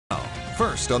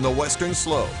First on the Western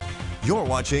Slope, you're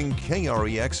watching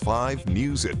KREX 5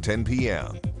 News at 10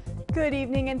 p.m. Good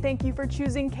evening and thank you for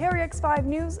choosing KREX 5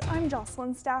 News. I'm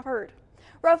Jocelyn Stafford.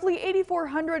 Roughly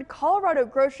 8,400 Colorado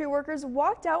grocery workers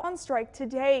walked out on strike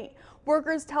today.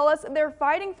 Workers tell us they're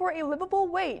fighting for a livable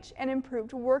wage and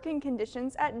improved working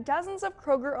conditions at dozens of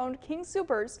Kroger-owned King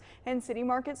Soopers and City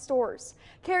Market stores.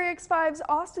 KREX 5's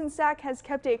Austin Sack has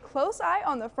kept a close eye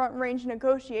on the Front Range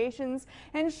negotiations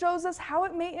and shows us how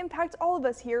it may impact all of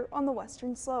us here on the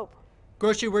Western Slope.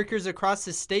 Grocery workers across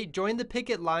the state joined the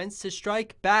picket lines to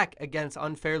strike back against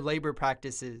unfair labor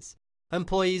practices.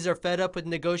 Employees are fed up with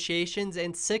negotiations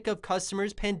and sick of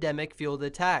customers' pandemic-fueled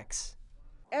attacks.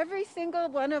 Every single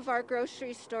one of our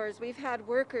grocery stores, we've had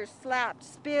workers slapped,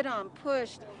 spit on,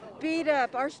 pushed, beat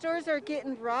up. Our stores are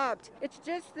getting robbed. It's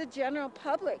just the general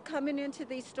public coming into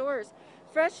these stores,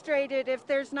 frustrated if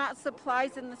there's not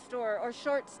supplies in the store or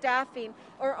short staffing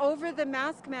or over the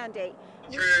mask mandate.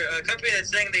 For a company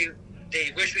that's saying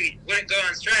they wish we wouldn't go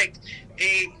on strike,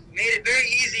 they made it very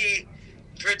easy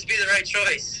for it to be the right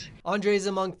choice. Andre is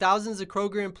among thousands of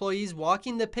Kroger employees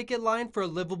walking the picket line for a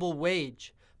livable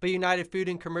wage. But United Food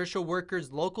and Commercial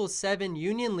Workers Local 7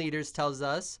 union leaders tells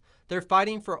us they're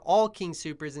fighting for all King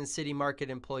Soopers and City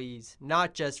Market employees,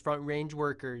 not just Front Range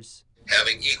workers.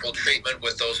 Having equal treatment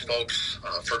with those folks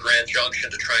for Grand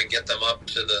Junction to try and get them up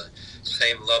to the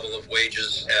same level of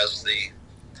wages as the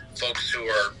folks who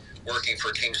are working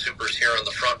for King Soopers here on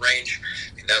the Front Range.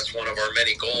 That's one of our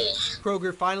many goals.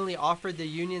 Kroger finally offered the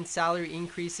union salary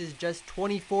increases just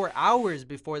 24 hours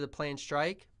before the planned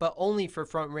strike, but only for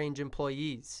Front Range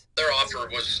employees. Their offer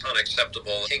was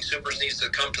unacceptable. King Soopers needs to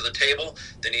come to the table.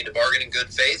 They need to bargain in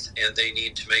good faith, and they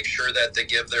need to make sure that they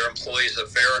give their employees a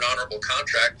fair and honorable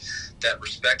contract that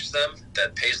respects them,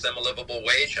 that pays them a livable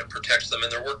wage, and protects them in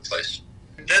their workplace.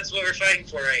 That's what we're fighting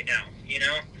for right now, you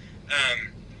know?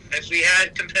 If we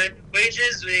had competitive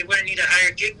wages, we wouldn't need to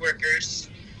hire gig workers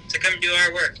to come do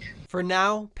our work. For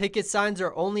now, picket signs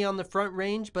are only on the Front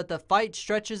Range, but the fight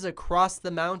stretches across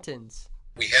the mountains.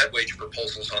 We had wage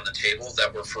proposals on the table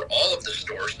that were for all of the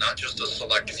stores, not just a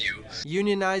select few.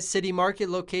 Unionized City Market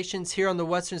locations here on the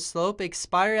Western Slope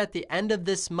expire at the end of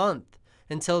this month.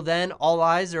 Until then, all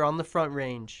eyes are on the Front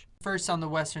Range. First on the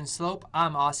Western Slope,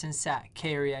 I'm Austin Sack,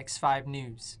 KREX 5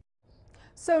 News.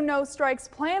 So no strikes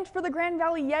planned for the Grand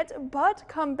Valley yet, but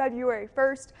come February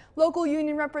 1st, local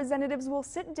union representatives will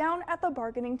sit down at the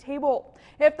bargaining table.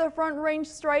 If the Front Range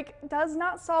strike does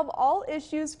not solve all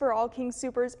issues for all King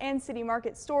Soopers and City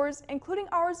Market stores, including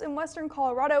ours in Western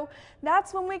Colorado,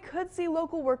 that's when we could see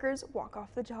local workers walk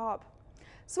off the job.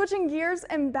 Switching gears,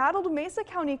 embattled Mesa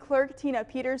County Clerk Tina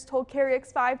Peters told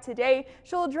KREX 5 today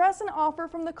she'll address an offer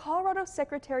from the Colorado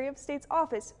Secretary of State's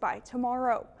office by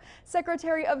tomorrow.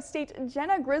 Secretary of State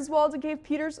Jenna Griswold gave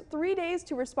Peters 3 days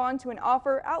to respond to an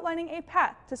offer outlining a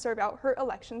path to serve out her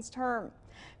election's term.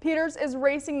 Peters is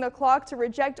racing the clock to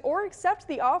reject or accept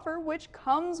the offer, which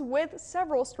comes with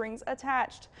several strings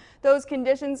attached. Those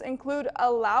conditions include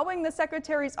allowing the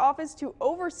Secretary's office to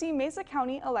oversee Mesa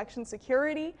County election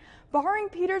security, barring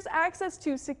Peters access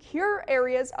to secure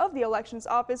areas of the elections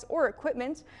office or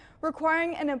equipment,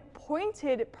 requiring an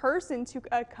appointed person to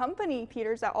accompany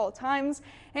Peters at all times,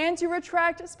 and to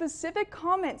retract specific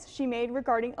comments she made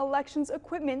regarding elections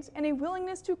equipment and a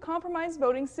willingness to compromise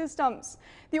voting systems.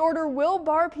 The order will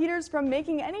bar Peters from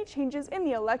making any changes in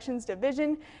the elections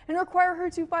division and require her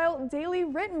to file daily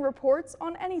written reports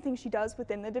on anything she does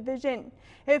within the division.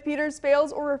 If Peters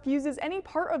fails or refuses any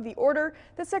part of the order,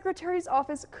 the Secretary's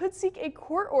office could seek a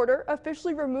court order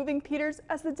officially removing Peters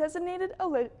as the designated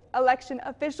election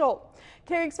official.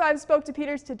 KREX 5 spoke to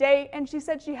Peters today, and she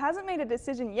said she hasn't made a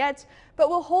decision yet, but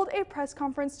will hold a press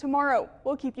conference tomorrow.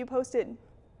 We'll keep you posted.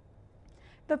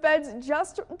 The feds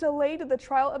just delayed the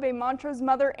trial of a Montrose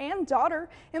mother and daughter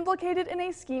implicated in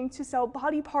a scheme to sell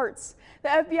body parts. The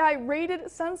FBI raided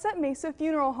Sunset Mesa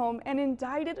Funeral Home and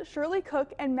indicted Shirley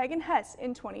Cook and Megan Hess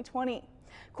in 2020.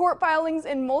 Court filings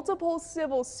in multiple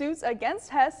civil suits against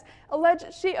Hess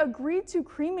allege she agreed to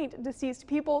cremate deceased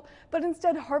people, but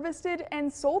instead harvested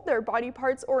and sold their body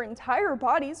parts or entire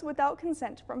bodies without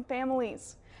consent from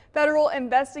families. Federal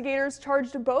investigators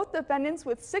charged both defendants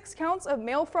with 6 counts of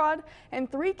mail fraud and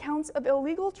 3 counts of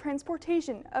illegal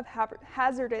transportation of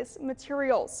hazardous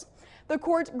materials. The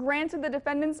court granted the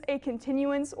defendants a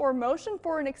continuance or motion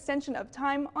for an extension of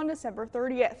time on December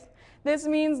 30th. This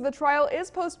means the trial is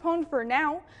postponed for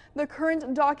now. The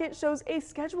current docket shows a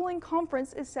scheduling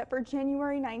conference is set for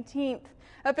January 19th.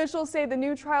 Officials say the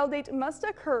new trial date must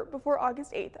occur before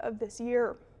August 8th of this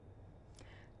year.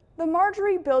 The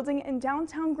Marjorie Building in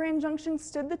downtown Grand Junction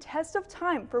stood the test of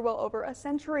time for well over a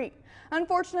century.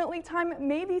 Unfortunately, time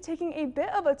may be taking a bit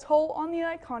of a toll on the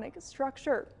iconic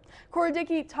structure. Cora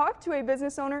Dickey talked to a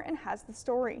business owner and has the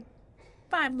story.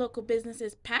 5 local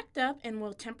businesses packed up and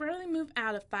will temporarily move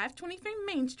out of 523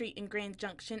 Main Street in Grand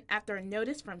Junction after a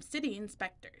notice from city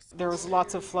inspectors. There was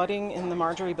lots of flooding in the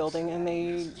Marjorie Building and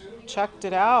they checked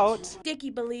it out.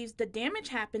 Dickey believes the damage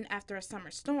happened after a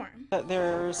summer storm.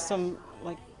 There's some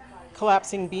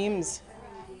collapsing beams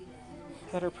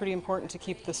that are pretty important to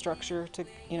keep the structure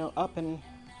up and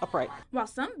upright. While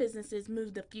some businesses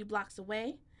moved a few blocks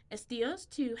away, Estios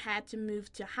too had to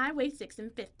move to Highway 6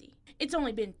 and 50. It's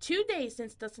only been 2 days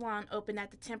since the salon opened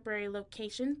at the temporary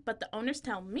location, but the owners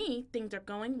tell me things are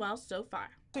going well so far.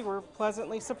 We were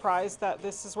pleasantly surprised that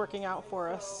this is working out for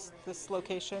us. This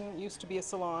location used to be a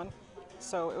salon,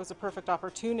 so it was a perfect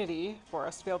opportunity for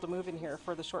us to be able to move in here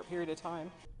for the short period of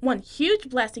time. One huge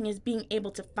blessing is being able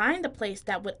to find a place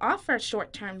that would offer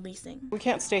short-term leasing. We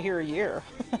can't stay here a year,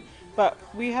 but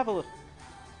we have a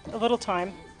little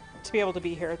time to be able to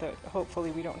be here that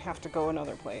hopefully we don't have to go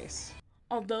another place.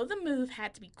 Although the move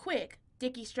had to be quick,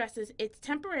 Dickey stresses it's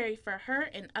temporary for her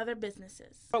and other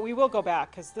businesses. But we will go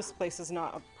back because this place is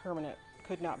not permanent,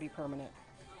 could not be permanent.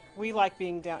 We like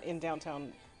being in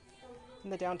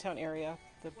the downtown area,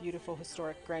 the beautiful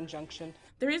historic Grand Junction.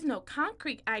 There is no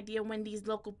concrete idea when these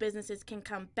local businesses can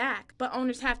come back, but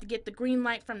owners have to get the green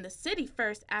light from the city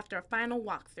first after a final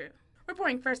walkthrough.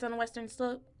 Reporting first on the Western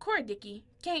Slope, Cora Dickey,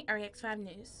 KREX 5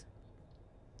 News.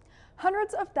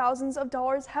 Hundreds of thousands of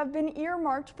dollars have been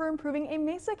earmarked for improving a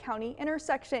Mesa County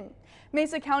intersection.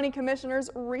 Mesa County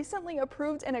commissioners recently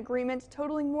approved an agreement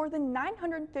totaling more than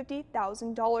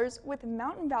 $950,000 with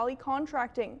Mountain Valley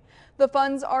Contracting. The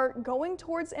funds are going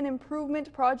towards an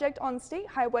improvement project on State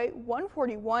Highway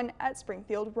 141 at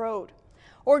Springfield Road.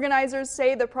 Organizers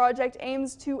say the project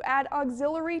aims to add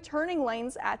auxiliary turning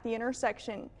lanes at the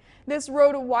intersection. This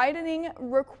road widening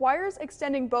requires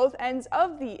extending both ends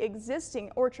of the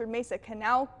existing Orchard Mesa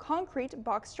Canal concrete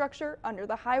box structure under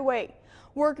the highway.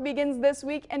 Work begins this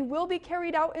week and will be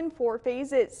carried out in 4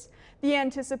 phases. The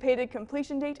anticipated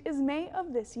completion date is May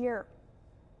of this year.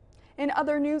 In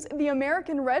other news, the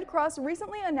American Red Cross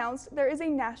recently announced there is a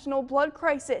national blood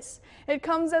crisis. It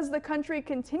comes as the country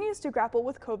continues to grapple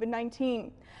with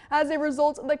COVID-19. As a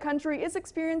result, the country is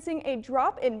experiencing a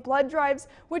drop in blood drives,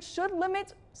 which should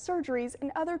limit surgeries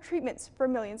and other treatments for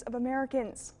millions of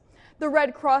Americans. The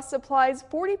Red Cross supplies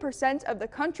 40% of the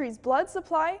country's blood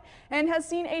supply and has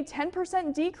seen a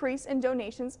 10% decrease in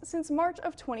donations since March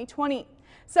of 2020.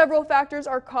 Several factors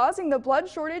are causing the blood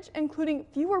shortage, including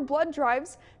fewer blood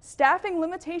drives, staffing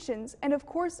limitations, and of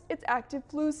course, it's active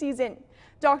flu season.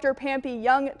 Dr. Pampy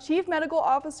Young, Chief Medical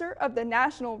Officer of the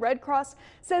National Red Cross,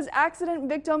 says accident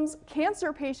victims,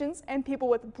 cancer patients, and people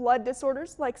with blood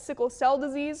disorders like sickle cell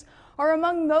disease are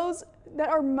among those that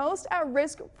are most at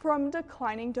risk from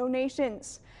declining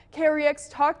donations. KREX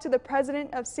talked to the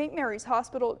president of St. Mary's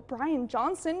Hospital, Brian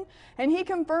Johnson, and he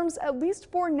confirms, at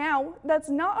least for now, that's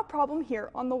not a problem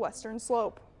here on the Western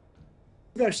Slope.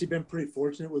 We've actually been pretty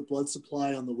fortunate with blood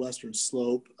supply on the Western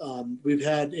Slope. We've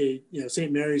had St.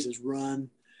 Mary's has run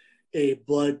a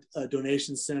blood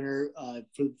donation center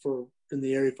in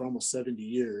the area for almost 70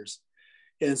 years.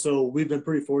 And so we've been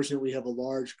pretty fortunate. We have a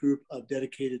large group of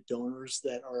dedicated donors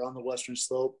that are on the Western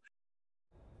Slope.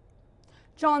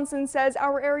 Johnson says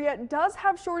our area does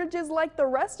have shortages like the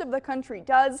rest of the country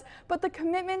does, but the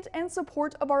commitment and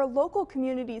support of our local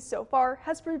communities so far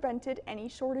has prevented any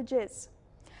shortages.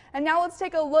 And now let's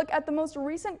take a look at the most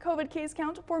recent COVID case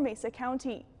count for Mesa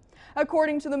County.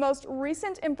 According to the most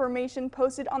recent information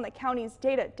posted on the county's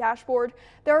data dashboard,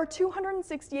 there are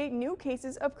 268 new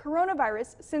cases of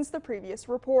coronavirus since the previous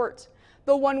report.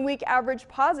 The 1-week average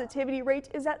positivity rate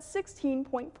is at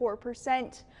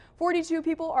 16.4%. 42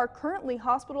 people are currently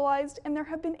hospitalized, and there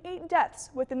have been 8 deaths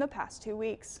within the past 2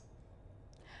 weeks.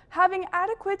 Having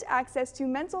adequate access to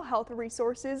mental health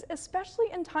resources, especially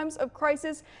in times of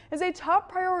crisis, is a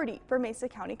top priority for Mesa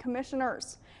County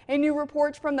commissioners. A new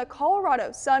report from the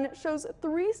Colorado Sun shows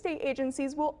 3 state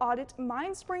agencies will audit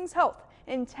Mind Springs Health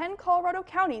in 10 Colorado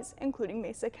counties, including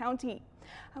Mesa County.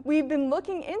 We've been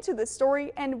looking into this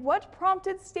story and what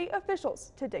prompted state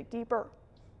officials to dig deeper.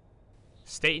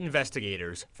 State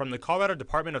investigators from the Colorado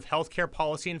Department of Healthcare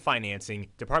Policy and Financing,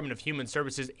 Department of Human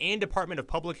Services, and Department of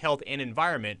Public Health and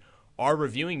Environment are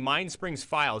reviewing Mind Springs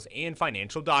files and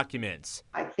financial documents.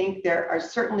 I think there are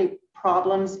certainly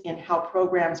problems in how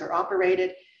programs are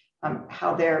operated,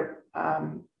 how they're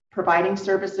providing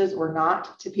services or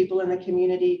not to people in the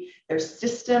community. Their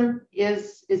system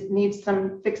needs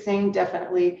some fixing,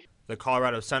 definitely. The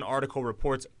Colorado Sun article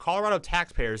reports Colorado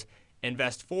taxpayers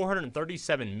invest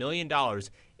 $437 million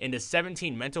into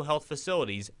 17 mental health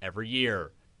facilities every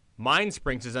year. Mine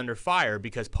Springs is under fire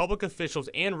because public officials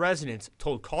and residents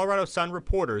told Colorado Sun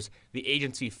reporters the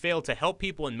agency failed to help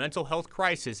people in mental health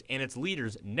crisis and its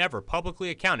leaders never publicly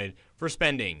accounted for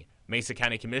spending. Mesa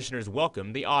County commissioners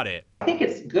welcomed the audit. I think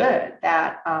it's good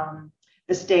that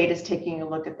the state is taking a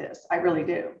look at this. I really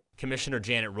do. Commissioner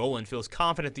Janet Rowland feels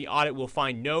confident the audit will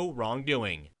find no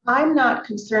wrongdoing. I'm not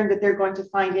concerned that they're going to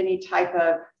find any type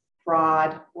of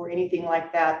fraud or anything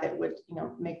like that that would,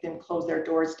 make them close their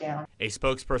doors down. A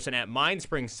spokesperson at Mine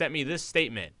Springs sent me this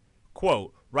statement,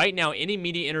 quote, "Right now any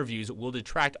media interviews will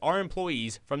detract our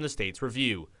employees from the state's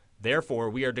review.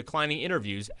 Therefore, we are declining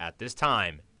interviews at this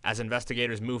time. As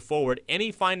investigators move forward,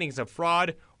 any findings of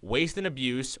fraud, waste and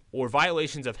abuse, or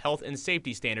violations of health and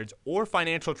safety standards or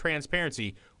financial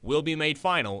transparency will be made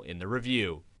final in the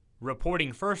review."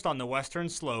 Reporting first on the Western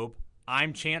Slope,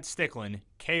 I'm Chance Sticklin,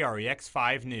 KREX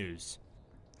 5 News.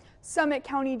 Summit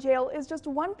County Jail is just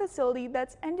one facility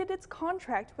that's ended its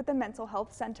contract with the Mental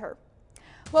Health Center.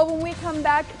 Well, when we come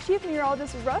back, Chief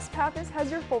Meteorologist Russ Pappas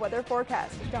has your full weather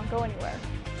forecast. Don't go anywhere.